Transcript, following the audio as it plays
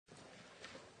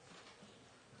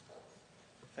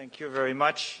Thank you very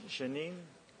much, Janine.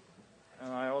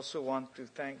 And I also want to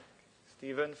thank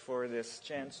Stephen for this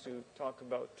chance to talk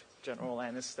about general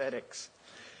anesthetics.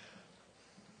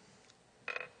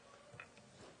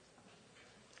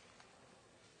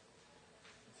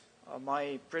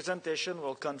 My presentation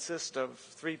will consist of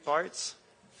 3 parts.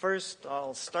 First,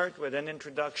 I'll start with an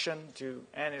introduction to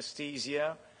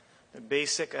anesthesia, the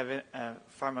basic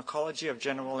pharmacology of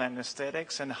general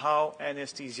anesthetics, and how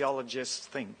anesthesiologists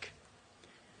think.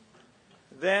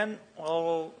 Then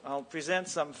I'll present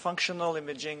some functional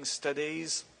imaging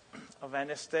studies of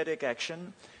anesthetic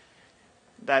action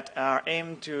that are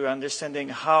aimed to understanding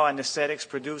how anesthetics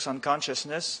produce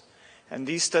unconsciousness. And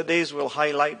these studies will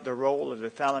highlight the role of the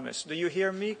thalamus. Do you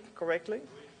hear me correctly?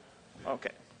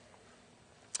 Okay.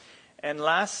 And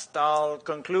last, I'll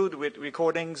conclude with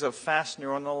recordings of fast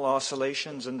neuronal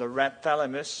oscillations in the rat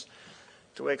thalamus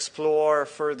to explore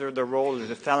further the role of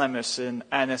the thalamus in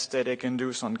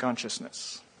anesthetic-induced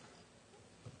unconsciousness.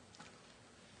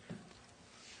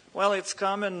 Well, it's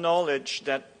common knowledge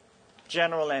that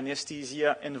general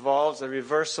anesthesia involves a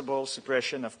reversible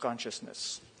suppression of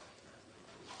consciousness.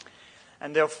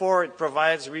 And therefore, it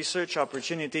provides research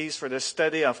opportunities for the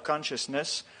study of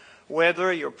consciousness,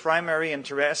 whether your primary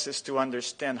interest is to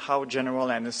understand how general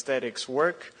anesthetics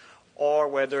work, or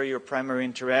whether your primary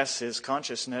interest is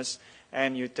consciousness,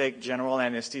 and you take general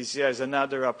anesthesia as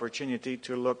another opportunity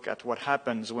to look at what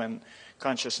happens when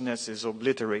consciousness is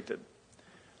obliterated.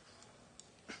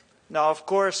 Now, of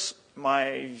course,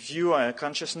 my view on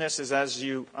consciousness is, as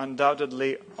you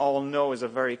undoubtedly all know, is a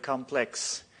very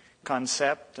complex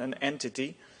concept and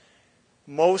entity.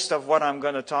 Most of what I'm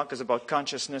going to talk is about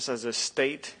consciousness as a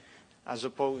state, as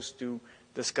opposed to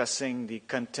discussing the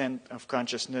content of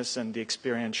consciousness and the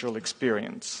experiential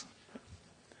experience.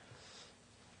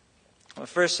 Well,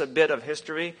 first, a bit of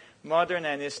history. Modern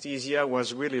anesthesia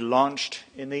was really launched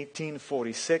in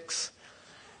 1846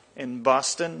 in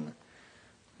Boston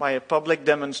by a public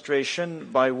demonstration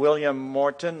by William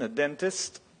Morton, a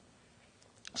dentist,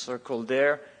 circled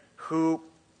there, who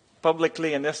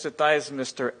publicly anesthetized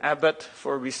Mr. Abbott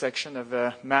for resection of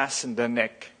a mass in the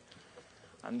neck.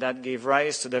 And that gave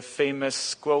rise to the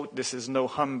famous quote, "This is no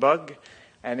humbug."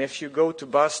 And if you go to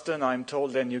Boston, I'm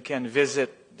told, then you can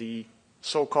visit the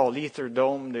so-called Ether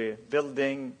Dome, the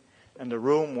building and the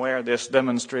room where this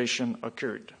demonstration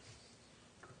occurred.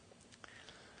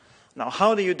 Now,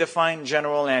 how do you define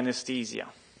general anesthesia?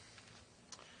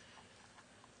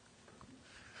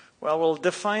 Well, we'll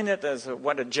define it as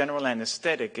what a general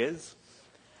anesthetic is.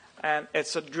 And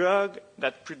it's a drug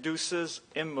that produces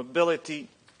immobility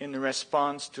in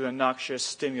response to a noxious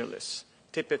stimulus,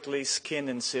 typically skin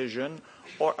incision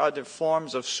or other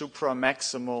forms of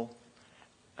supramaximal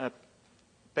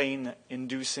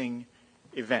pain-inducing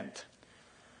event.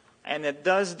 And it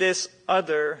does this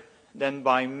other than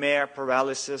by mere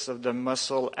paralysis of the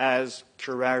muscle as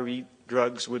curare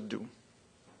drugs would do.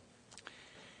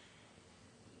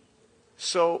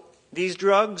 So these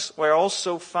drugs were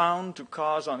also found to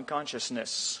cause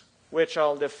unconsciousness, which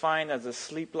I'll define as a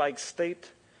sleep-like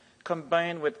state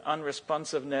combined with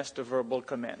unresponsiveness to verbal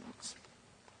commands.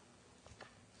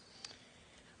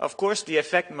 Of course, the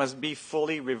effect must be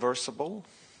fully reversible.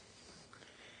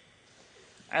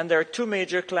 And there are 2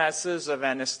 major classes of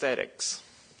anesthetics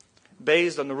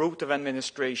based on the route of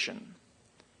administration.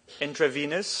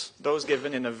 Intravenous, those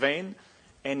given in a vein,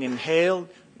 and inhaled,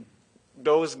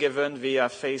 those given via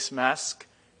face mask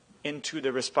into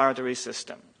the respiratory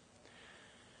system.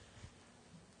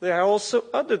 There are also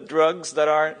other drugs that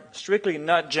are strictly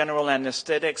not general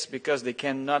anesthetics because they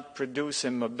cannot produce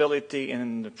immobility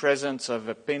in the presence of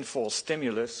a painful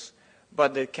stimulus,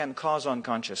 but they can cause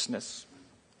unconsciousness,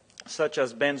 such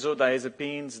as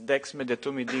benzodiazepines,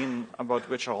 dexmedetomidine, about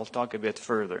which I'll talk a bit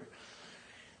further.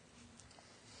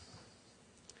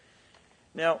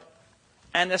 Now,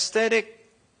 the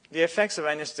effects of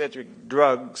anesthetic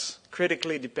drugs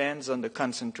critically depends on the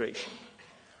concentration.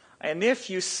 And if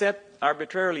you set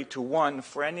arbitrarily to 1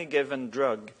 for any given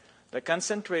drug, the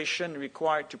concentration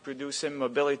required to produce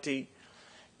immobility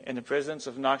in the presence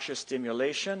of noxious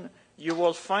stimulation, you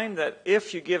will find that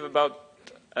if you give about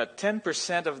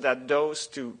 10% of that dose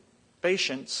to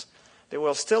patients, they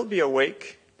will still be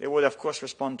awake. They would, of course,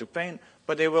 respond to pain,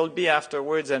 but they will be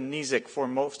afterwards amnesic for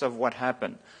most of what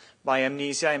happened. By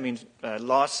amnesia, I mean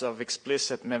loss of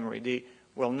explicit memory. They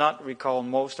will not recall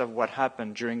most of what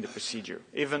happened during the procedure,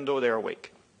 even though they're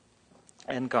awake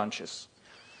and conscious.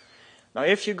 Now,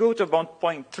 if you go to about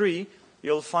 0.3,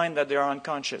 you'll find that they are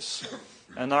unconscious.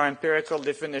 And our empirical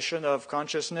definition of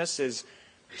consciousness is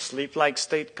sleep-like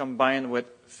state combined with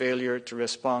failure to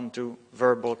respond to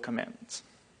verbal commands.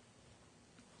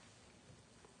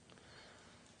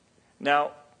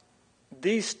 Now,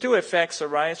 these two effects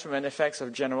arise from an effects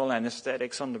of general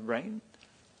anesthetics on the brain,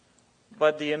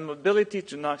 but the immobility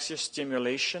to noxious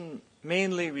stimulation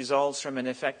mainly results from an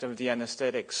effect of the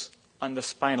anesthetics on the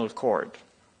spinal cord.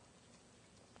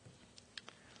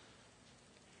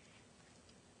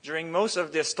 During most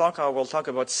of this talk, I will talk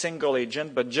about single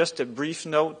agent, but just a brief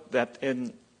note that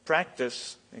in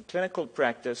practice, in clinical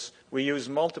practice, we use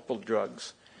multiple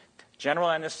drugs.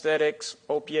 General anesthetics,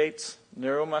 opiates,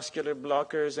 neuromuscular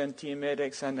blockers,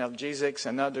 antiemetics, analgesics,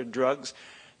 and other drugs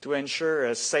to ensure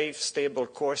a safe, stable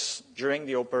course during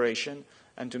the operation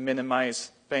and to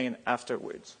minimize pain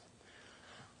afterwards.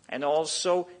 And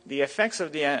also, the effects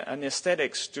of the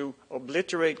anesthetics to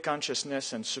obliterate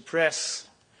consciousness and suppress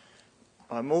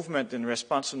movement in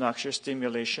response to noxious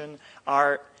stimulation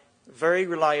are very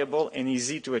reliable and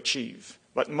easy to achieve.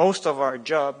 But most of our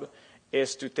job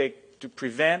is to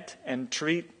prevent and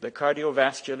treat the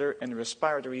cardiovascular and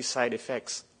respiratory side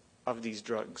effects of these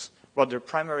drugs. But their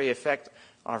primary effects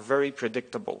are very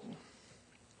predictable.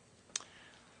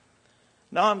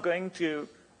 Now I'm going to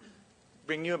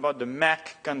bring you about the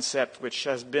MAC concept, which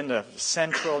has been of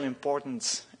central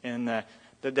importance in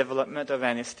the development of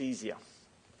anesthesia.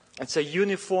 It's a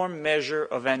uniform measure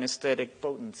of anesthetic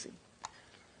potency.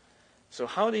 So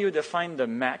how do you define the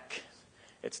MAC?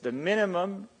 It's the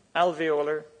minimum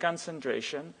alveolar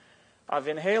concentration of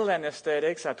inhaled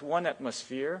anesthetics at 1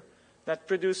 atmosphere that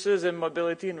produces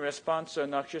immobility in response to a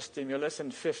noxious stimulus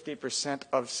in 50%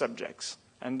 of subjects.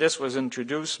 And this was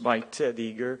introduced by Ted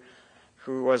Eager,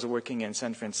 who was working in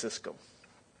San Francisco.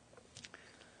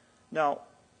 Now,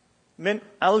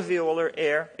 alveolar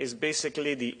air is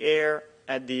basically the air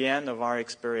at the end of our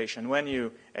expiration. When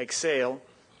you exhale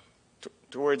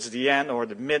towards the end or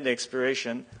the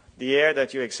mid-expiration, the air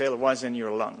that you exhale was in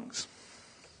your lungs,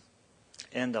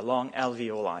 in the lung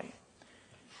alveoli.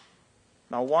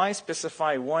 Now, why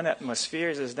specify 1 atmosphere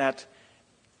is that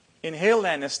inhaled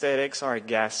anesthetics are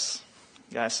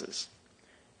gases.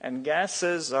 And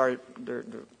gases are,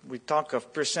 we talk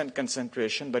of percent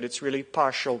concentration, but it's really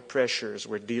partial pressures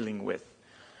we're dealing with.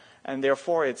 And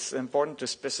therefore, it's important to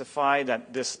specify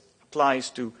that this applies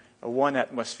to a 1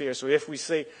 atmosphere. So if we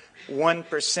say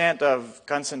 1% of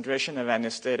concentration of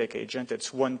anesthetic agent,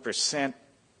 it's 1%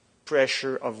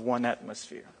 pressure of 1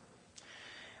 atmosphere.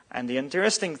 And the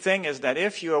interesting thing is that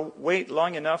if you wait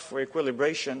long enough for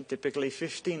equilibration, typically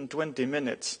 15-20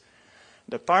 minutes,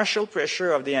 the partial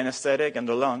pressure of the anesthetic in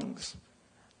the lungs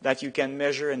that you can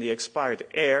measure in the expired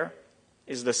air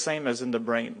is the same as in the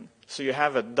brain. So you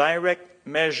have a direct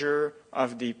measure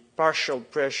of the partial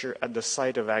pressure at the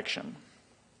site of action.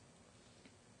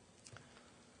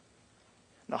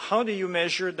 Now, how do you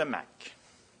measure the MAC?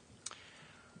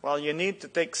 Well, you need to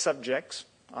take subjects,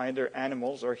 either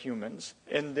animals or humans.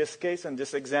 In this case, in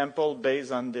this example,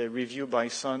 based on the review by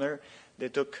Sonner, they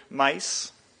took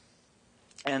mice,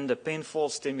 and the painful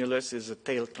stimulus is a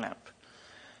tail clamp.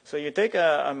 So you take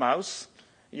a mouse,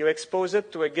 you expose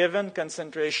it to a given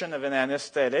concentration of an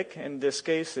anesthetic. In this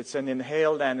case, it's an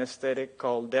inhaled anesthetic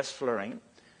called desflurane.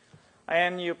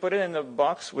 And you put it in a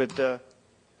box with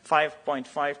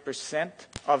 5.5%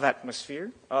 of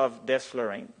atmosphere of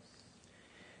desflurane.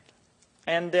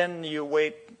 And then you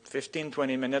wait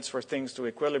 15-20 minutes for things to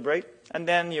equilibrate, and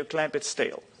then you clamp its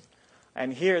tail.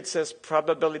 And here it says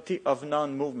probability of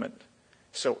non-movement.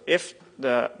 So if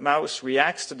the mouse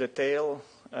reacts to the tail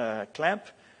clamp,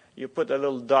 you put a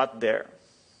little dot there.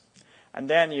 And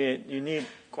then you need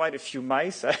quite a few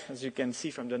mice, as you can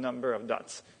see from the number of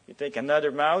dots. You take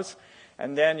another mouse,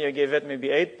 and then you give it maybe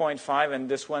 8.5, and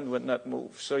this one would not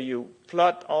move. So you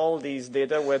plot all these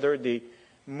data, whether they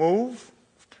move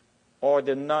or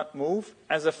did not move,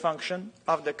 as a function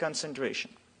of the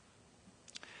concentration.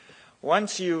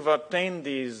 Once you've obtained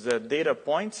these data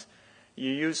points,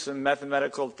 you use some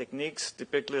mathematical techniques,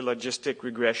 typically logistic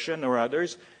regression or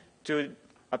others, to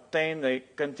obtain a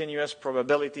continuous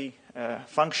probability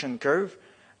function curve,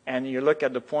 and you look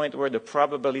at the point where the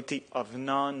probability of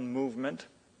non-movement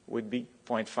would be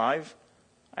 0.5,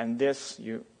 and this,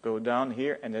 you go down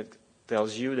here, and it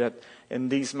tells you that in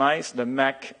these mice, the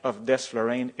MAC of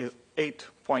desflurane is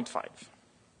 8.5.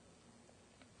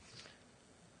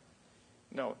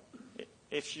 No,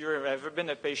 if you've ever been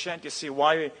a patient, you see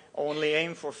why we only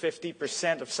aim for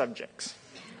 50% of subjects.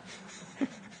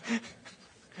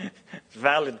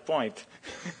 Valid point.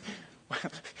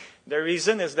 The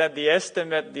reason is that the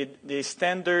estimate, the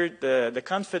standard, the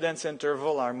confidence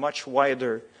interval are much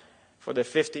wider for the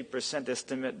 50%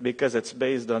 estimate because it's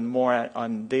based on more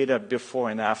on data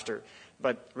before and after.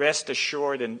 But rest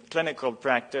assured, in clinical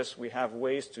practice, we have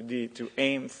ways to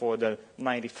aim for the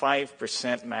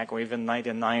 95% MAC or even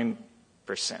 99%.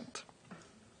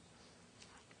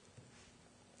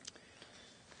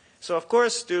 So of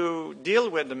course, to deal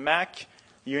with the MAC,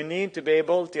 you need to be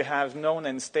able to have known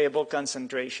and stable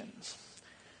concentrations.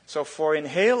 So for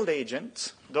inhaled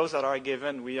agents, those that are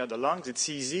given via the lungs, it's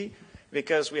easy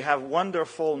because we have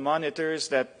wonderful monitors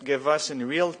that give us in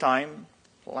real time,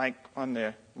 like on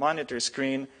the monitor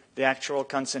screen, the actual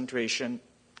concentration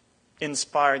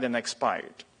inspired and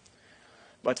expired.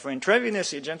 But for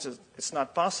intravenous agents, it's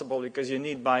not possible because you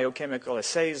need biochemical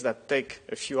assays that take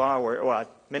a few hours, or at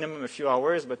minimum a few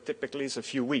hours, but typically it's a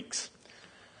few weeks.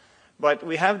 But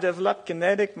we have developed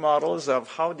kinetic models of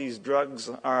how these drugs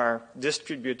are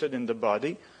distributed in the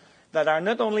body that are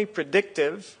not only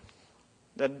predictive,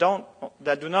 that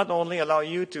do not only allow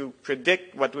you to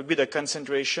predict what would be the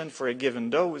concentration for a given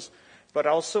dose, but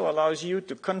also allows you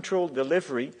to control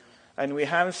delivery. And we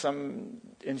have some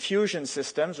infusion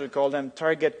systems, we call them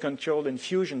target-controlled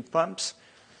infusion pumps,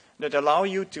 that allow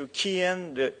you to key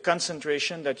in the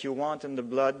concentration that you want in the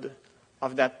blood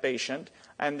of that patient,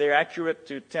 and they're accurate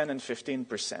to 10 and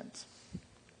 15%.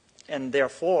 And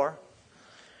therefore,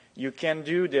 you can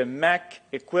do the MAC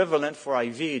equivalent for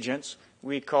IV agents.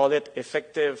 We call it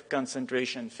effective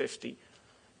concentration 50.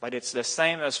 But it's the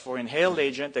same as for inhaled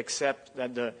agent, except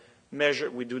that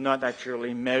we do not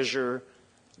actually measure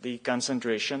the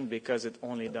concentration because it's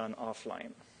only done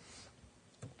offline.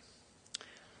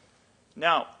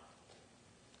 Now,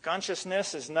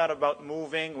 consciousness is not about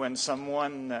moving when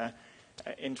someone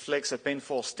inflicts a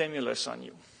painful stimulus on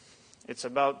you. It's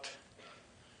about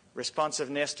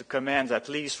responsiveness to commands, at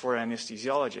least for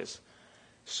anesthesiologists.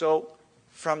 So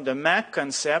from the MAC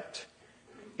concept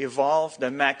evolved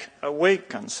the MAC awake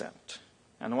concept.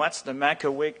 And what's the MAC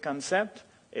awake concept?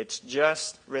 It's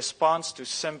just response to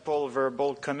simple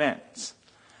verbal commands.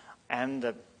 And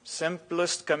the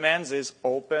simplest commands is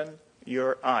open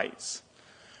your eyes.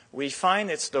 We find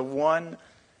it's the one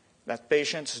that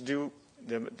patients do,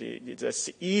 that's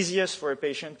the easiest for a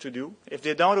patient to do. If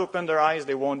they don't open their eyes,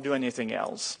 they won't do anything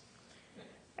else.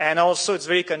 And also it's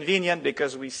very convenient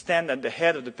because we stand at the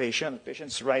head of the patient. The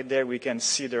patient's right there, we can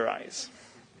see their eyes.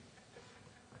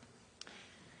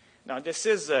 Now this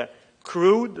is a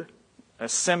crude, a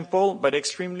simple, but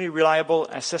extremely reliable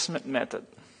assessment method.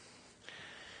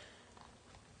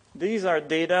 These are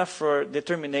data for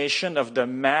determination of the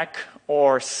MAC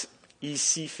or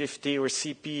EC50 or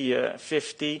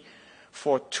CP50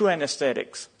 for two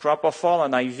anesthetics, propofol,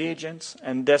 an IV agent,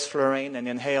 and desflurane, an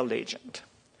inhaled agent.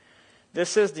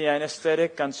 This is the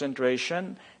anesthetic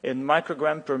concentration in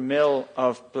microgram per mil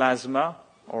of plasma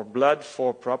or blood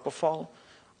for propofol,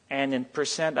 and in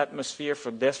percent atmosphere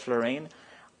for desflurane.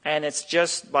 And it's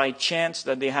just by chance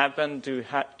that they happen to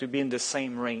be in the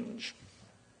same range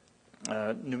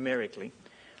numerically.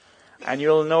 And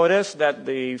you'll notice that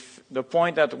the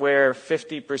point at where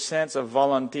 50% of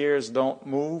volunteers don't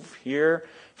move here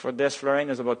for desflurane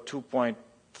is about 2.5,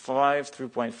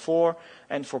 3.4.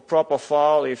 And for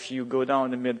propofol, if you go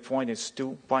down the midpoint, it's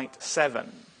 2.7.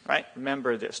 Right?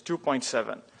 Remember this,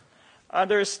 2.7.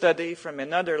 Other study from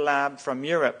another lab from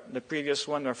Europe, the previous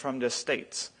one are from the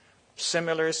States.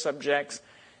 Similar subjects,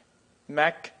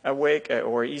 MAC awake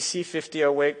or EC50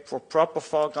 awake for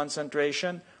propofol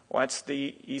concentration. What's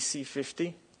the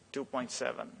EC50?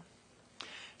 2.7.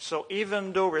 So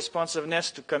even though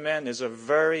responsiveness to command is a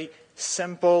very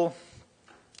simple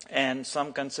and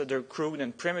some consider crude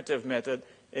and primitive method,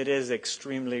 it is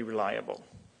extremely reliable.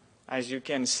 As you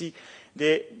can see,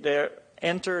 the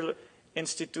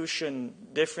inter-institution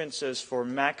differences for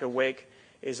MAC awake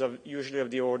is usually of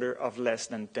the order of less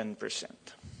than 10%.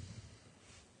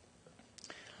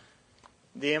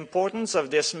 The importance of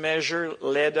this measure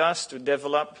led us to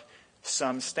develop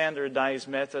some standardized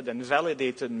method and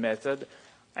validated method,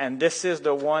 and this is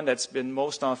the one that's been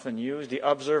most often used, the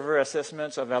Observer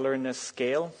Assessments of Alertness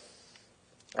Scale,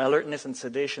 Alertness and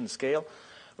Sedation Scale,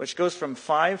 which goes from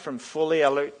 5 from fully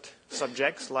alert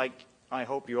subjects, like I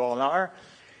hope you all are,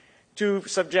 to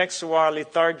subjects who are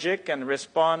lethargic and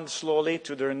respond slowly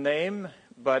to their name,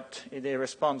 but they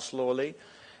respond slowly,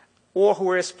 or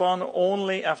who respond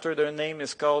only after their name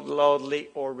is called loudly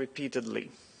or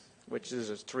repeatedly, which is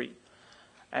a 3.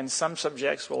 And some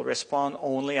subjects will respond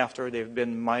only after they've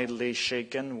been mildly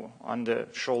shaken on the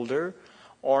shoulder,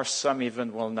 or some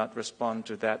even will not respond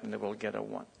to that and they will get a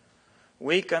 1.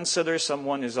 We consider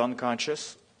someone is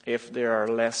unconscious if there are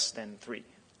less than 3.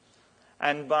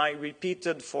 And by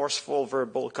repeated forceful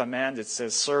verbal command, it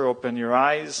says, sir, open your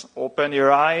eyes,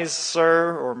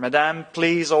 sir, or madame,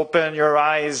 please open your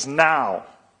eyes now.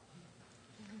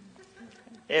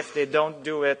 If they don't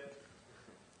do it,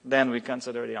 then we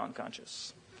consider the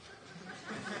unconscious.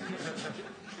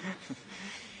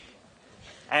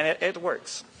 And it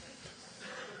works.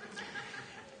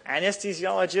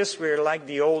 Anesthesiologists were like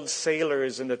the old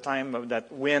sailors in the time of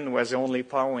that wind was only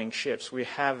powering ships. We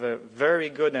have a very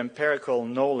good empirical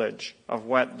knowledge of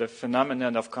what the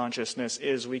phenomenon of consciousness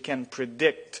is. We can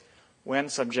predict when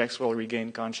subjects will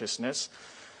regain consciousness.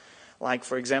 Like,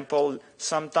 for example,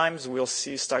 sometimes we'll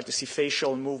start to see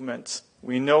facial movements.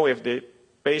 We know if the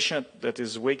patient that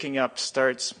is waking up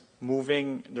starts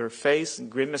moving their face,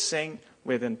 grimacing,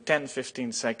 within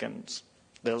 10-15 seconds,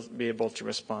 they'll be able to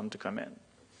respond to come in.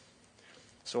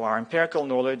 So our empirical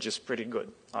knowledge is pretty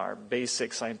good. Our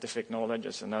basic scientific knowledge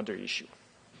is another issue.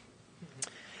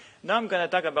 Now I'm going to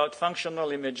talk about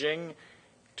functional imaging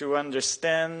to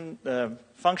understand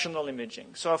functional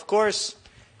imaging. So, of course,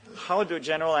 how do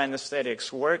general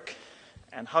anesthetics work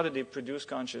and how do they produce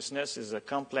consciousness is a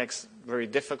complex, very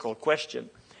difficult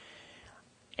question.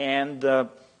 And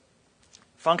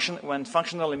when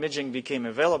functional imaging became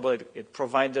available, it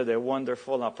provided a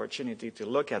wonderful opportunity to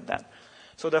look at that.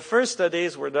 So the first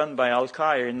studies were done by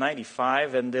Alcaire in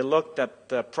 1995, and they looked at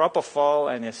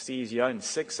propofol anesthesia in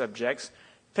 6 subjects,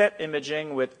 PET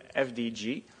imaging with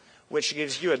FDG, which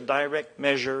gives you a direct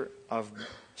measure of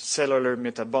cellular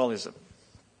metabolism.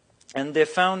 And they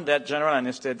found that general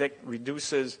anesthetic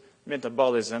reduces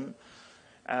metabolism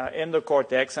in the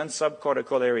cortex and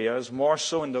subcortical areas, more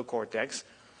so in the cortex,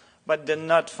 but did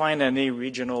not find any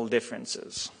regional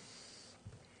differences.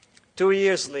 2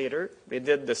 years later, they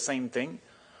did the same thing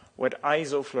with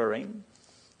isoflurane,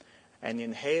 an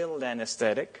inhaled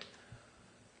anesthetic,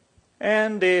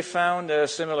 and they found a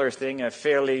similar thing, a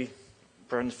fairly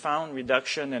profound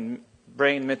reduction in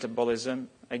brain metabolism,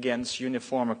 against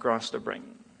uniform across the brain.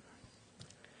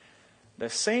 The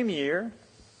same year,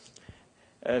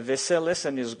 Vesselis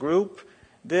and his group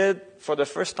did, for the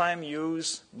first time,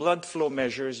 use blood flow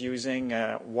measures using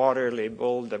water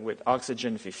labeled with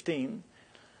oxygen 15.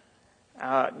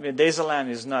 Midazolam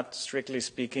is not, strictly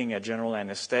speaking, a general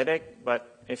anesthetic,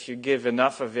 but if you give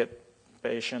enough of it,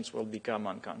 patients will become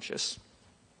unconscious.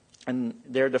 And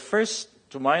they're the first,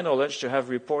 to my knowledge, to have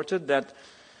reported that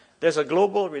there's a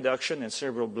global reduction in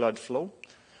cerebral blood flow,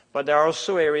 but there are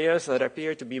also areas that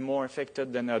appear to be more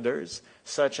affected than others,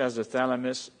 such as the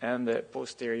thalamus and the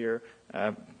posterior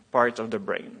part of the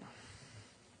brain.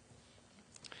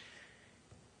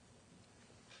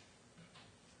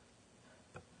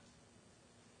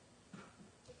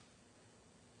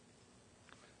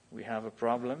 We have a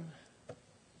problem.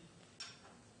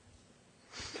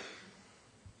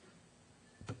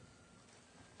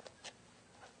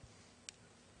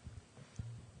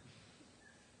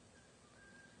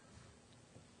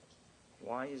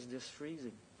 Why is this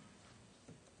freezing?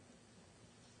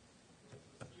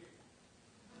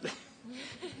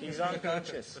 He's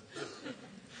unconscious.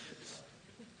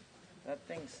 That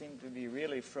thing seemed to be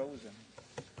really frozen.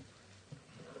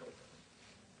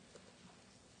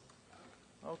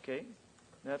 Okay,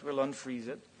 that will unfreeze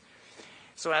it.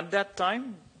 So at that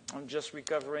time, I'm just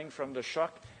recovering from the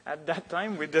shock. At that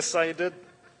time, we decided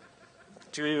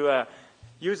to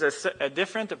use a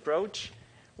different approach,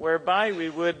 whereby we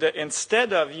would,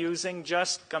 instead of using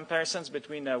just comparisons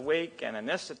between awake and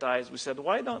anesthetized, we said,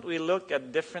 why don't we look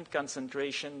at different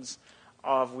concentrations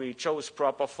we chose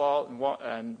propofol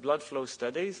and blood flow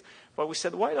studies, but we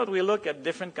said, why don't we look at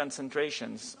different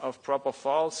concentrations of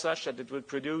propofol such that it would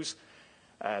produce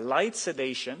light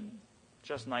sedation,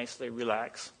 just nicely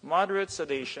relaxed, moderate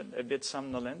sedation, a bit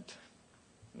somnolent,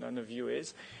 none of you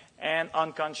is, and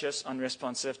unconscious,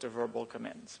 unresponsive to verbal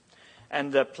commands.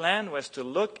 And the plan was to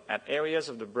look at areas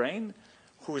of the brain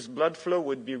whose blood flow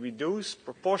would be reduced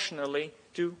proportionally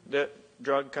to the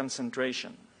drug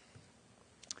concentration.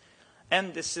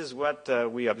 And this is what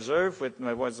we observed.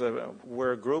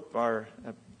 We're a group.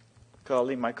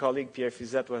 My colleague Pierre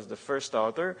Fizette was the first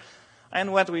author.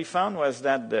 And what we found was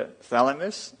that the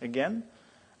thalamus, again,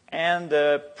 and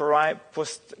the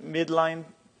midline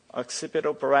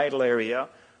occipitoparietal area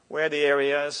were the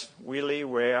areas really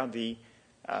where the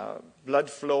blood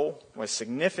flow was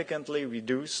significantly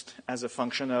reduced as a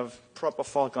function of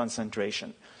propofol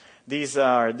concentration.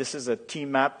 This is a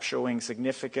T-map showing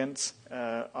significance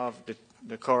of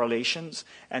the correlations,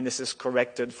 and this is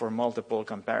corrected for multiple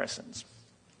comparisons.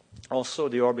 Also,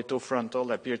 the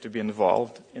orbitofrontal appear to be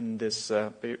involved in this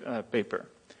paper.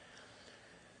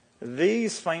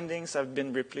 These findings have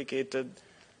been replicated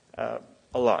a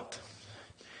lot.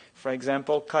 For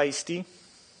example, Kaisti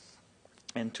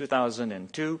in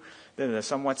 2002 did a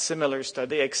somewhat similar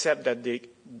study, except that they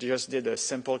just did a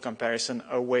simple comparison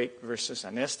awake versus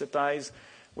anesthetized.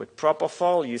 With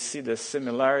propofol, you see the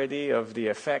similarity of the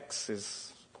effects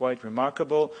is quite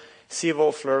remarkable.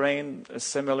 Sevoflurane,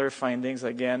 similar findings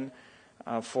again,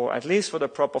 at least for the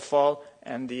propofol,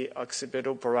 and the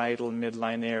occipitoparietal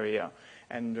midline area.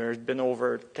 And there's been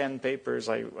over 10 papers,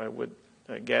 I would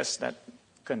guess, that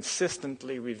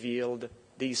consistently revealed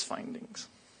these findings.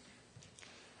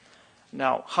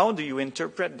 Now, how do you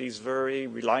interpret these very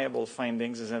reliable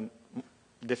findings is a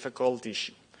difficult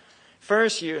issue.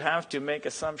 First, you have to make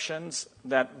assumptions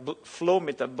that flow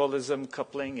metabolism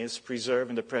coupling is preserved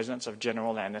in the presence of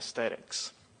general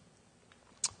anesthetics.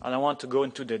 I don't want to go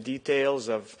into the details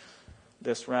of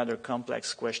this rather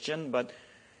complex question, but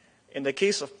in the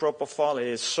case of propofol, it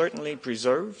is certainly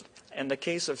preserved. In the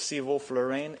case of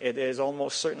sevoflurane, it is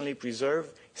almost certainly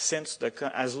preserved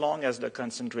as long as the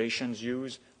concentrations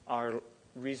used are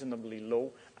reasonably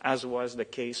low, as was the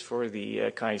case for the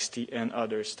KST and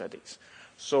other studies.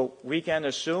 So we can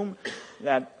assume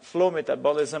that flow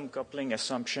metabolism coupling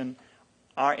assumptions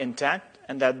are intact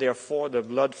and that therefore the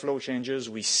blood flow changes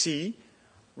we see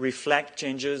reflect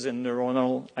changes in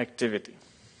neuronal activity.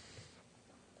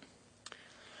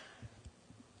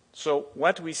 So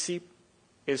what we see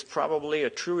is probably a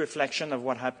true reflection of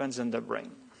what happens in the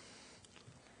brain.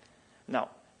 Now,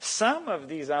 some of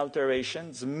these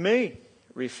alterations may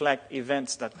reflect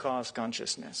events that cause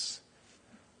consciousness,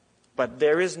 but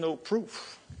there is no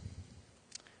proof.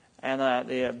 And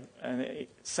a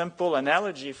simple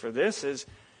analogy for this is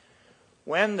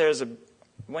when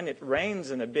it rains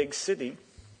in a big city.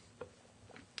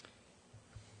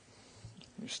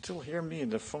 You still hear me?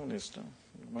 The phone is down.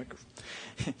 The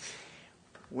microphone.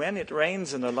 When it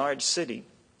rains in a large city,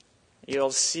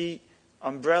 you'll see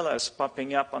umbrellas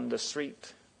popping up on the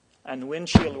street and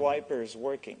windshield wipers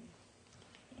working.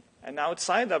 An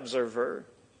outside observer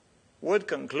would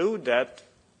conclude that,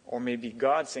 or maybe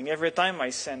God saying, every time I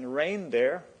send rain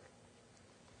there,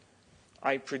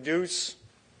 I produce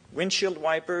windshield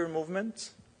wiper movement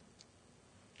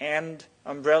and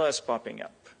umbrellas popping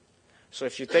up. So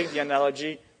if you take the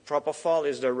analogy, propofol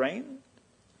is the rain,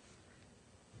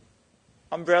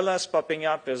 umbrellas popping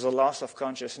up is a loss of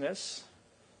consciousness,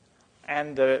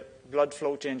 and the blood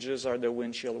flow changes are the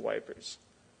windshield wipers.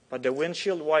 But the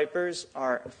windshield wipers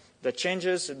are, the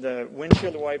changes in the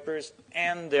windshield wipers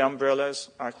and the umbrellas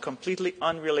are completely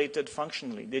unrelated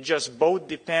functionally. They just both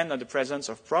depend on the presence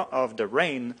of the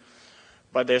rain,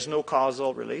 but there's no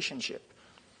causal relationship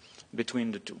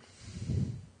between the two.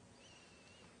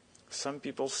 Some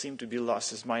people seem to be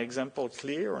lost. Is my example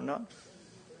clear or not?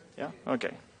 Yeah?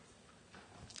 Okay.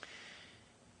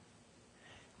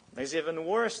 It's even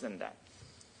worse than that.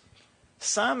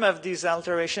 Some of these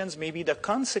alterations may be the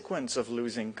consequence of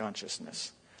losing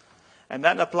consciousness. And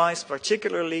that applies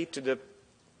particularly to the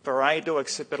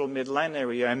parieto-occipital midline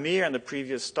area. Amir in the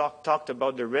previous talk talked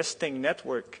about the resting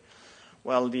network.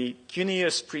 Well, the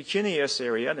cuneus, precuneus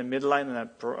area, the midline and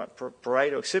the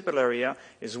parieto-occipital area,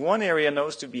 is one area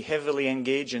known to be heavily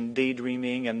engaged in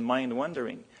daydreaming and mind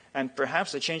wandering. And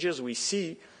perhaps the changes we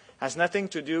see has nothing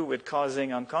to do with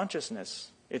causing unconsciousnness.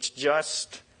 It's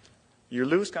just you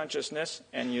lose consciousness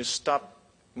and you stop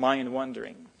mind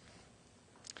wandering.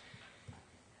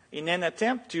 In an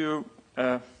attempt to,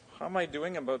 how am I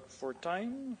doing about for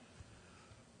time?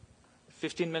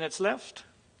 15 minutes left?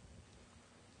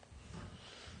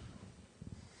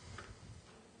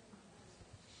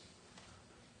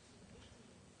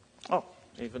 Oh,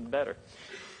 even better.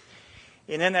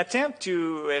 In an attempt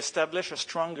to establish a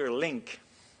stronger link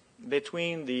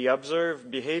between the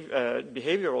observed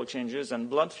behavioral changes and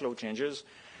blood flow changes,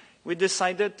 we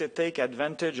decided to take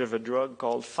advantage of a drug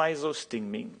called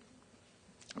physostigmine,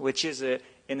 which is an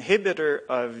inhibitor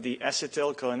of the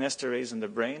acetylcholinesterase in the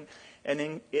brain,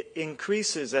 and it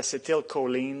increases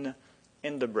acetylcholine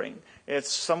in the brain.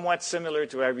 It's somewhat similar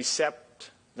to Aricept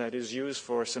that is used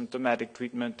for symptomatic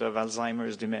treatment of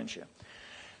Alzheimer's dementia.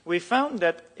 We found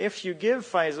that if you give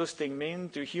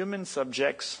physostigmine to human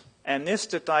subjects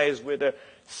anesthetized with a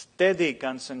steady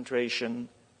concentration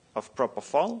of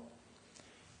propofol,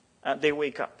 they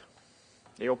wake up.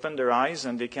 They open their eyes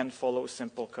and they can follow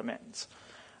simple commands.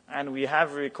 And we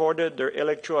have recorded their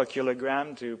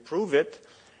electroocculogram to prove it.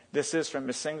 This is from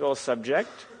a single subject.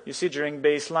 You see, during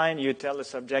baseline, you tell the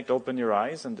subject, open your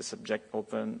eyes, and the subject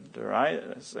opened their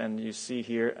eyes. And you see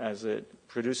here as it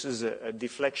produces a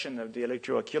deflection of the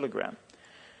electroocculogram.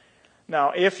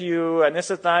 Now, if you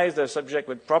anesthetize the subject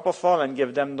with propofol and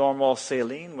give them normal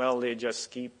saline, well, they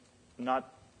just keep not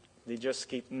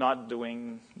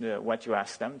doing what you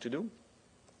ask them to do.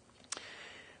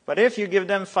 But if you give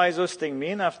them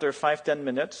physostigmine, after 5-10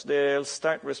 minutes, they'll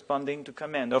start responding to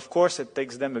command. Of course, it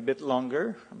takes them a bit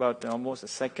longer, about almost a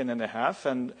second and a half,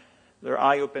 and their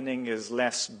eye opening is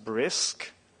less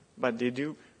brisk, but they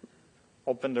do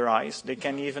open their eyes. They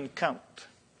can even count.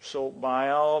 So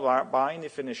by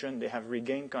definition, they have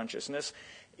regained consciousness,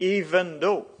 even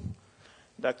though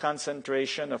the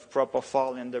concentration of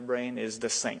propofol in the brain is the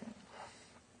same.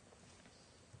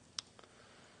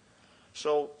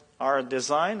 So our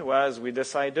design was we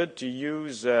decided to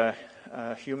use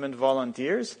human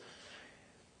volunteers.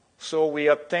 So we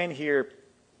obtained here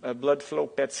blood flow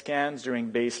PET scans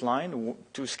during baseline,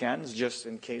 2 scans, just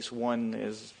in case one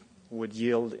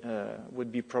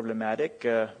would be problematic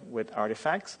with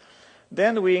artifacts.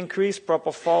 Then we increase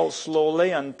propofol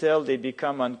slowly until they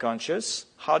become unconscious.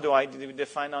 How do I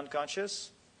define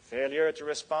unconscious? Failure to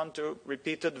respond to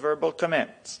repeated verbal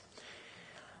commands.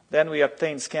 Then we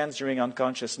obtain scans during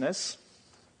unconsciousness.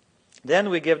 Then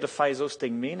we give the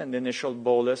physostigmine, an initial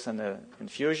bolus and an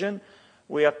infusion.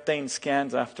 We obtain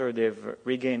scans after they've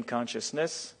regained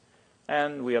consciousness.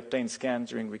 And we obtain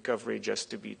scans during recovery, just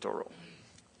to be thorough.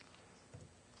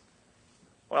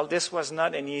 Well, this was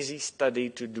not an easy study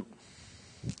to do.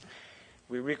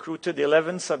 We recruited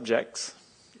 11 subjects,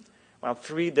 while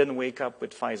 3 didn't wake up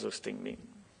with physostigmine.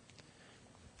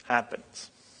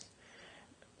 Happens.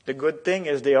 The good thing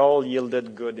is they all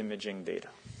yielded good imaging data.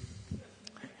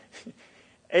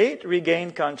 8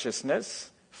 regained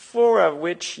consciousness, 4 of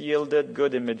which yielded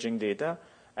good imaging data,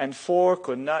 and 4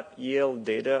 could not yield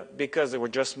data because they were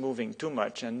just moving too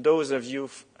much. And those of you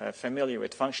familiar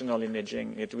with functional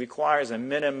imaging, it requires a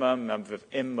minimum of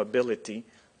immobility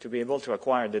to be able to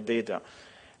acquire the data.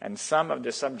 And some of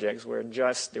the subjects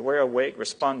they were awake,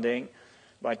 responding,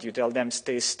 but you tell them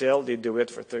stay still, they do it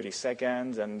for 30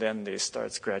 seconds, and then they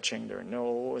start scratching their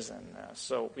nose, and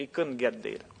so we couldn't get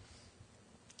data.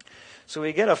 So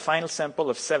we get a final sample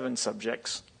of 7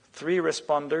 subjects, 3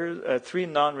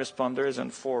 non-responders,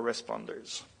 and 4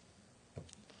 responders.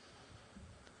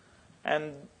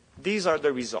 And these are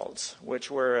the results,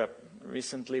 which were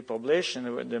recently published,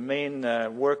 and the main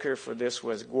worker for this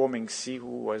was Guoming Si,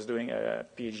 who was a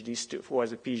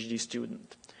PhD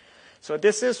student. So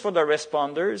this is for the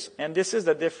responders, and this is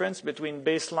the difference between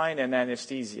baseline and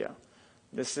anesthesia.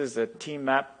 This is a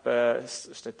T-map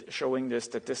showing the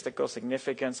statistical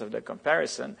significance of the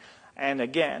comparison. And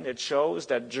again, it shows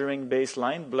that during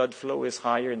baseline, blood flow is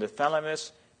higher in the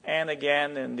thalamus, and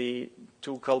again in the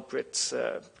 2 culprits,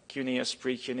 cuneus,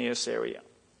 precuneus area.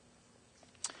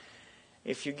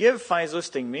 If you give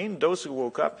physostigmine, those who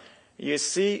woke up, you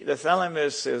see the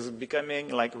thalamus is becoming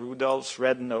like Rudolph's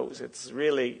red nose. It's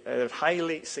really a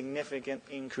highly significant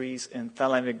increase in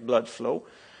thalamic blood flow,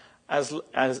 as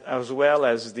well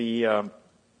as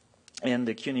in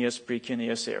the cuneus,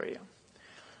 precuneus area.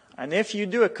 And if you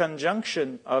do a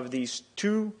conjunction of these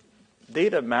 2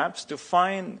 data maps to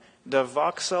find the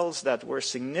voxels that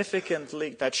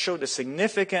showed a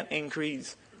significant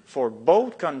increase for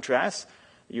both contrasts,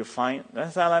 you find the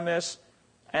thalamus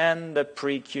and the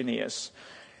precuneus.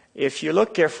 If you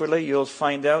look carefully, you'll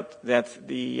find out that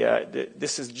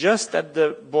this is just at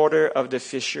the border of the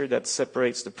fissure that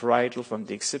separates the parietal from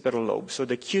the occipital lobe. So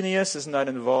the cuneus is not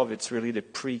involved, it's really the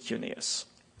precuneus.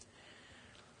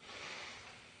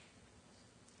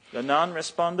 The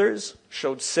non-responders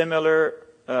showed similar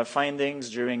findings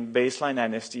during baseline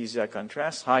anesthesia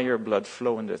contrast, higher blood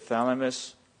flow in the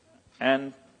thalamus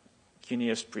and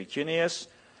cuneus, precuneus,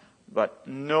 but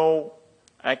no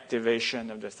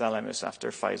activation of the thalamus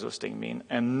after physostigmine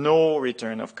and no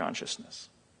return of consciousness.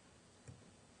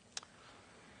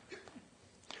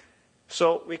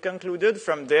 So we concluded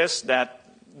from this that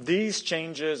these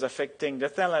changes affecting the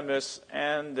thalamus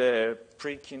and the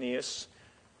precuneus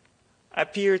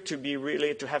appear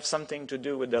to have something to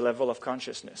do with the level of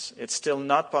consciousness. It's still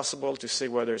not possible to say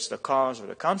whether it's the cause or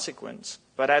the consequence,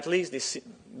 but at least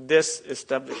this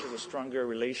establishes a stronger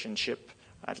relationship,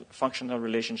 a functional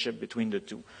relationship between the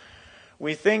 2.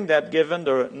 We think that given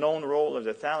the known role of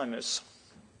the thalamus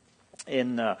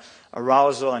in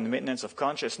arousal and maintenance of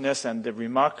consciousness and the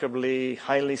remarkably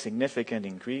highly significant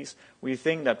increase, we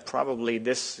think that probably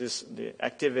this is the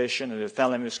activation of the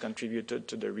thalamus contributed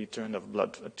to the return of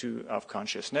blood of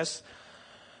consciousness.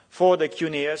 For the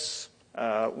cuneus,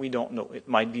 we don't know. It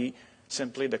might be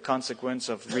simply the consequence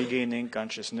of regaining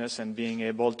consciousness and being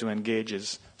able to engage in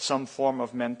some form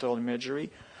of mental imagery.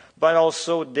 But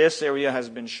also this area has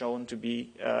been shown to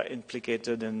be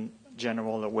implicated in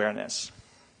general awareness.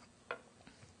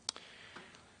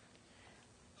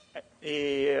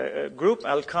 A group,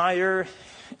 Alkayer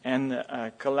and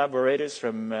collaborators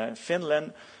from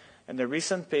Finland, in a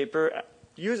recent paper,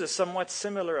 used a somewhat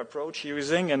similar approach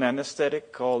using an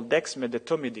anesthetic called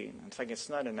dexmedetomidine. In fact, it's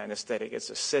not an anesthetic, it's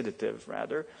a sedative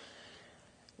rather,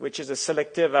 which is a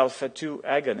selective alpha-2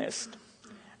 agonist.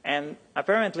 And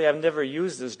apparently, I've never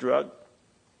used this drug,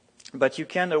 but you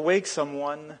can awake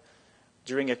someone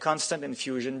during a constant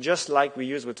infusion, just like we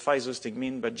use with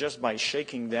physostigmine, but just by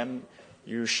shaking them.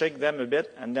 You shake them a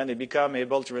bit, and then they become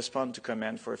able to respond to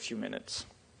command for a few minutes.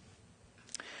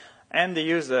 And they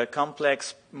use a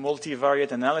complex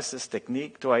multivariate analysis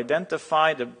technique to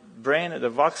identify the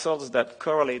voxels that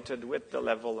correlated with the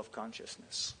level of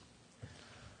consciousness.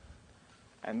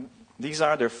 And these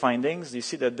are their findings. You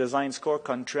see the design score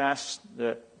contrasts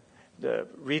the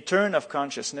return of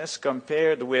consciousness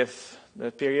compared with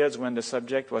the periods when the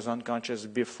subject was unconscious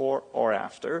before or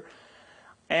after.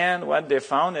 And what they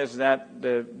found is that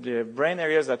the brain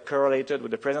areas that correlated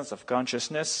with the presence of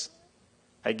consciousness,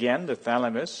 again, the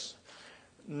thalamus,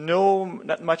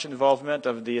 not much involvement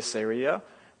of this area,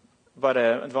 but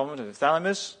involvement of the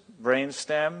thalamus,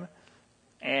 brainstem,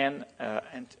 and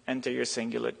anterior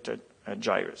cingulate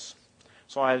gyrus.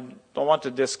 So I don't want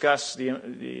to discuss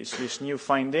this new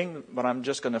finding, but I'm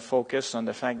just going to focus on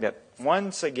the fact that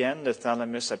once again the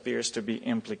thalamus appears to be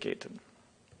implicated.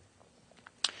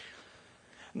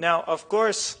 Now, of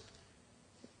course,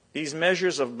 these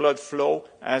measures of blood flow,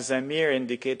 as Amir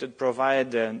indicated,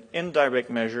 provide an indirect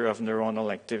measure of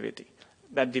neuronal activity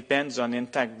that depends on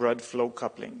intact blood flow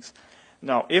couplings.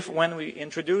 Now, when we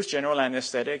introduce general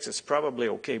anesthetics, it's probably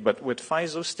okay, but with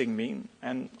physostigmine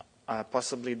and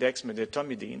possibly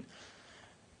dexmedetomidine,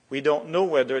 we don't know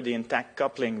whether the intact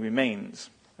coupling remains.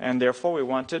 And therefore, we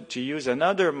wanted to use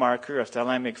another marker of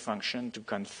thalamic function to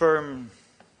confirm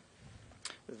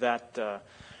that the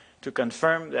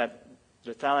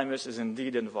thalamus is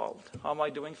indeed involved. How am I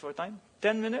doing for time?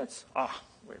 10 minutes?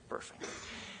 We're perfect.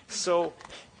 So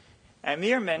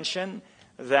Amir mentioned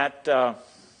that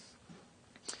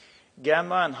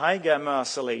gamma and high gamma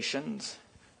oscillations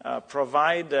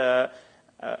provide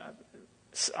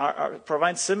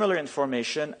similar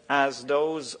information as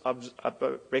those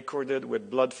recorded with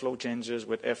blood flow changes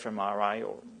with fMRI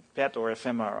or PET or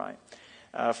fMRI.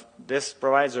 This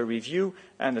provides a review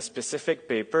and a specific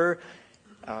paper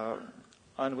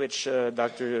on which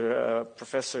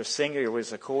Professor Singer, who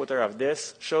is a co-author of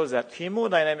this, shows that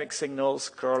hemodynamic signals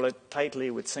correlate tightly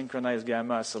with synchronized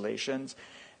gamma oscillations.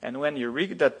 And when you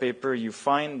read that paper, you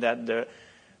find that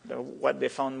what they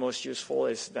found most useful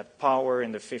is that power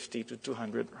in the 50 to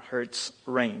 200 hertz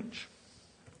range.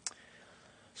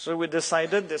 So we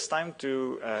decided this time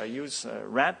to use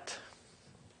rats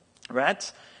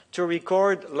to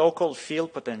record local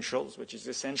field potentials, which is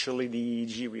essentially the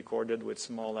EEG recorded with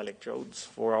small electrodes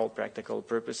for all practical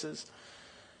purposes.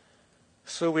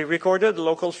 So we recorded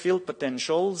local field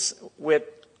potentials with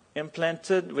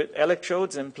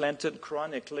electrodes implanted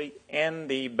chronically in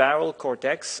the barrel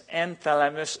cortex and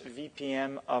thalamus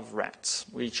VPM of rats.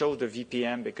 We chose the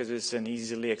VPM because it's an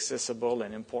easily accessible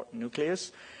and important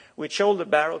nucleus. We chose the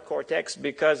barrel cortex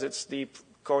because it's the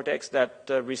cortex that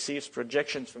receives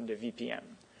projections from the VPM.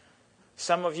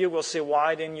 Some of you will say,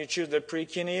 why didn't you choose the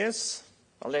precuneus?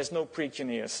 Well, there's no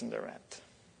precuneus in the rat.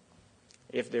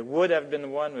 If there would have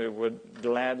been one, we would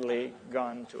gladly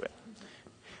gone to it.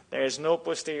 There is no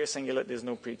posterior cingulate, there's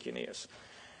no precuneus.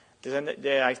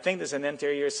 I think there's an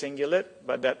anterior cingulate,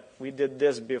 but that we did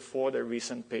this before the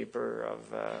recent paper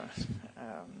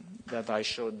that I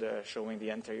showed showing the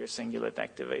anterior cingulate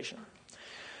activation.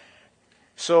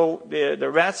 So the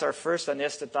rats are first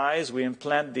anesthetized. We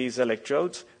implant these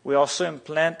electrodes. We also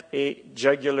implant a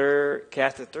jugular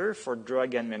catheter for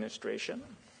drug administration.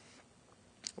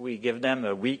 We give them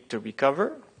a week to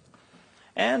recover.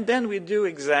 And then we do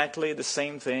exactly the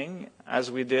same thing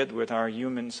as we did with our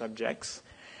human subjects.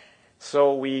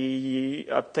 So we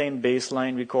obtain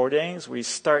baseline recordings. We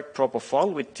start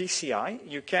propofol with TCI.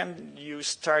 You can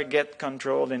use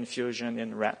target-controlled infusion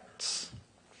in rats,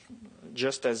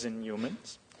 just as in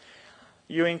humans.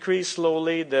 You increase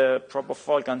slowly the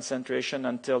propofol concentration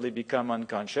until they become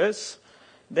unconscious.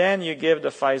 Then you give the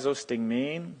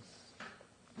physostigmine.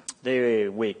 They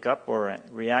wake up or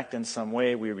react in some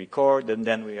way. We record, and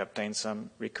then we obtain some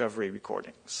recovery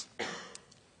recordings.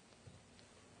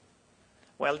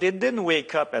 Well, they didn't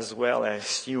wake up as well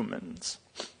as humans,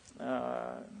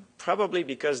 probably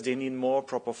because they need more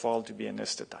propofol to be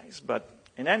anesthetized. But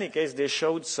in any case, they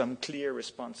showed some clear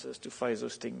responses to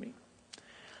physostigmine.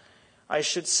 I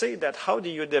should say that how do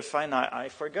you define, I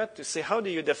forgot to say, how do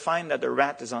you define that a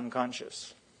rat is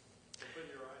unconscious? Open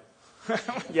your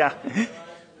eyes. Yeah.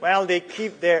 Well, they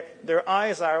keep their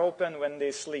eyes are open when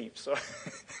they sleep. So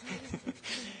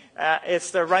it's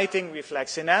the righting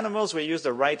reflex. In animals, we use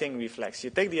the righting reflex.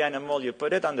 You take the animal, you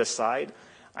put it on the side,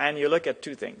 and you look at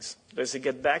two things. Does it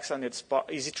get backs on its paw?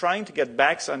 Is he trying to get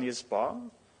backs on his paw?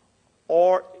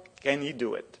 Or can he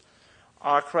do it?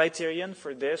 Our criterion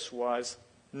for this was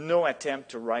no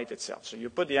attempt to right itself. So you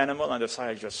put the animal on the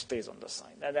side, it just stays on the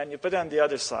side. And then you put it on the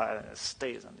other side, and it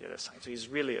stays on the other side. So he's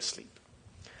really asleep.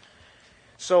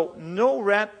 So no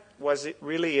rat was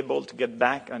really able to get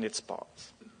back on its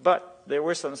paws. But there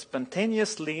were some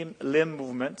spontaneous limb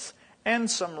movements and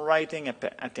some writing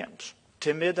attempts.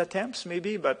 Timid attempts,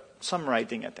 maybe, but some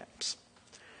writing attempts.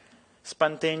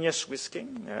 Spontaneous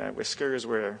whisking. Whiskers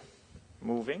were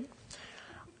moving.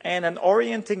 And an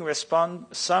orienting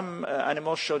response. Some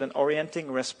animals showed an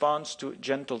orienting response to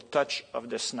gentle touch of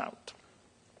the snout.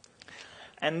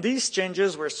 And these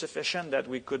changes were sufficient that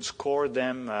we could score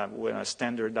them with a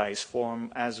standardized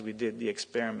form as we did the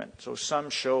experiment. So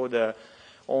some showed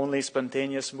only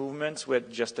spontaneous movements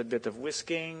with just a bit of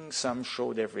whisking. Some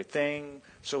showed everything.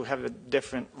 So we have a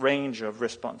different range of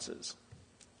responses.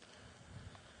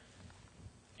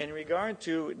 In regard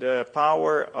to the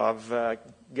power of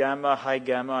high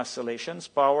gamma oscillations,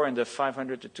 power in the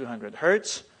 500 to 200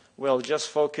 hertz, we'll just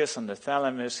focus on the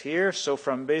thalamus here. So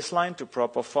from baseline to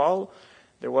propofol,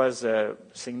 there was a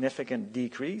significant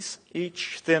decrease.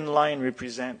 Each thin line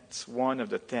represents one of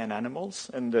the 10 animals,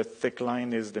 and the thick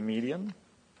line is the median.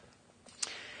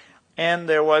 And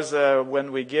there was,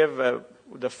 when we give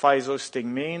the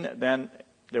physostigmine, then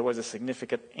there was a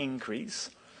significant increase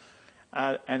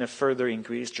and a further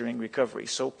increase during recovery.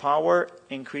 So power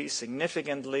increased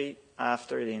significantly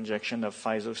after the injection of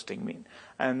physostigmine.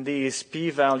 And these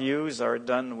p-values are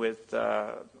done with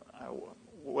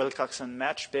Wilcoxon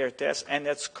match pair test, and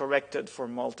it's corrected for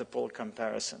multiple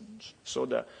comparisons. So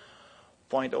the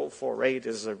 0.048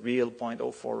 is a real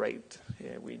 0.048.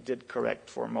 Yeah, we did correct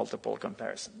for multiple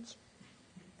comparisons.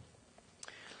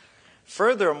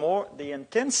 Furthermore, the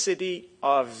intensity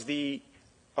of the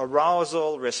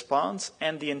arousal response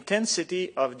and the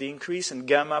intensity of the increase in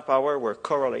gamma power were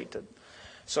correlated.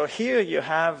 So here you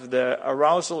have the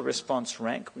arousal response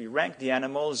rank. We rank the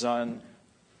animals on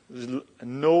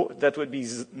that would be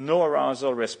no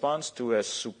arousal response to a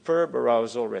superb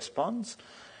arousal response.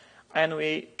 And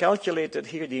we calculated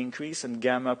here the increase in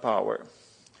gamma power.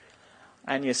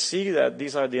 And you see that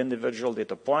these are the individual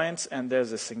data points, and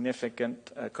there's a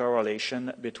significant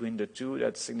correlation between the two.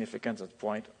 That's significant at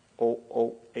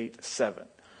 0.0087.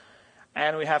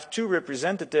 And we have two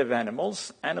representative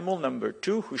animals. Animal number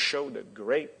 2, who showed a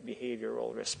great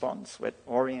behavioral response with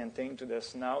orienting to the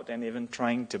snout and even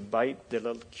trying to bite the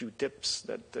little Q-tips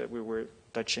that we were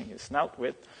touching his snout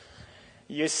with.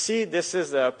 You see this is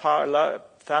the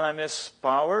thalamus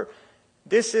power.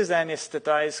 This is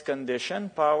anesthetized condition,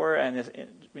 power and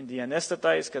in the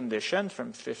anesthetized condition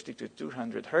from 50 to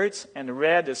 200 hertz. And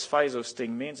red is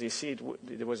physostigmine. You see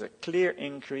there was a clear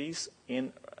increase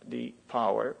in the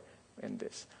power in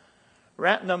this.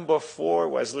 Rat number 4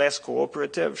 was less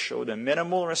cooperative, showed a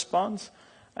minimal response.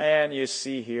 And you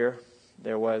see here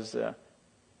there was a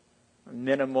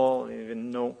minimal,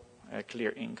 even no clear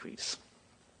increase.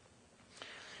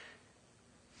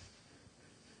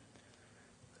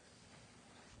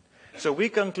 So we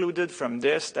concluded from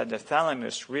this that the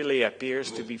thalamus really appears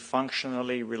to be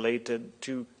functionally related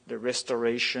to the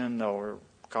restoration or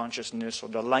consciousness or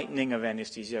the lightening of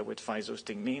anesthesia with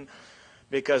physostigmine,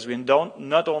 because we don't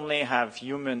not only have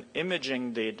human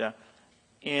imaging data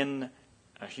in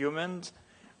humans,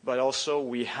 but also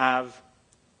we have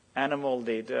animal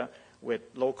data with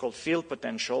local field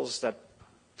potentials that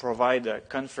provide a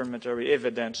confirmatory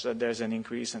evidence that there's an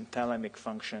increase in thalamic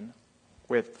function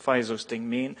with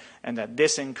physostigmine, and that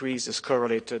this increase is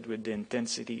correlated with the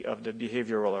intensity of the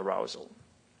behavioral arousal.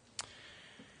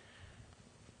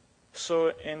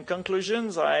 So in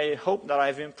conclusions, I hope that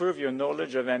I've improved your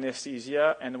knowledge of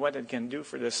anesthesia and what it can do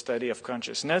for the study of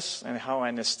consciousness and how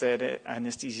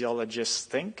anesthesiologists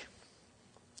think.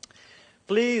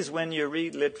 Please, when you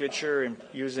read literature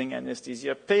using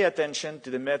anesthesia, pay attention to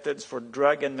the methods for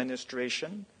drug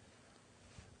administration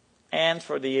and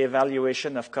for the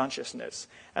evaluation of consciousness.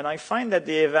 And I find that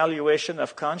the evaluation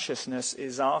of consciousness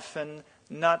is often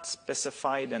not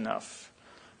specified enough.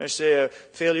 They say a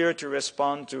failure to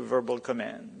respond to verbal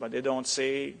command, but they don't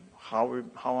say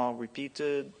how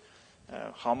repeated,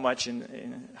 how much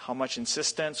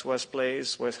insistence was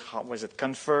placed, was it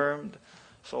confirmed.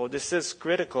 So this is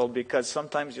critical because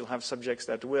sometimes you'll have subjects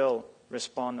that will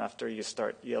respond after you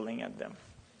start yelling at them.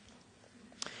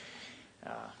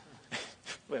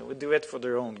 Well, we do it for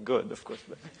their own good, of course.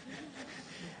 But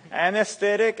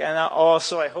anesthetic, and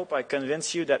also I hope I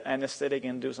convince you that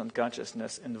anesthetic-induced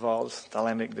unconsciousness involves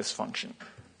thalamic dysfunction.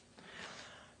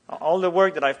 All the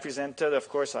work that I've presented, of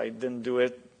course, I didn't do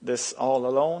this all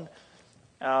alone.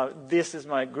 This is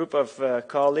my group of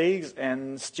colleagues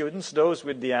and students. Those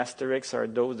with the asterisks are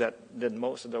those that did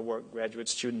most of the work, graduate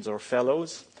students or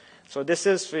fellows. So this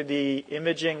is for the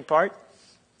imaging part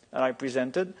that I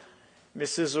presented.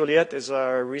 Mrs. Juliette is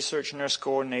our research nurse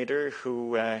coordinator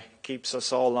who keeps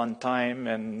us all on time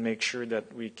and makes sure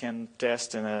that we can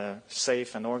test in a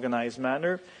safe and organized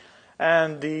manner.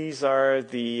 And these are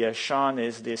Sean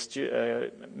is the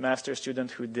master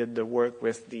student who did the work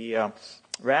with the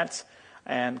rats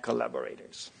and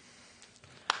collaborators.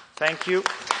 Thank you.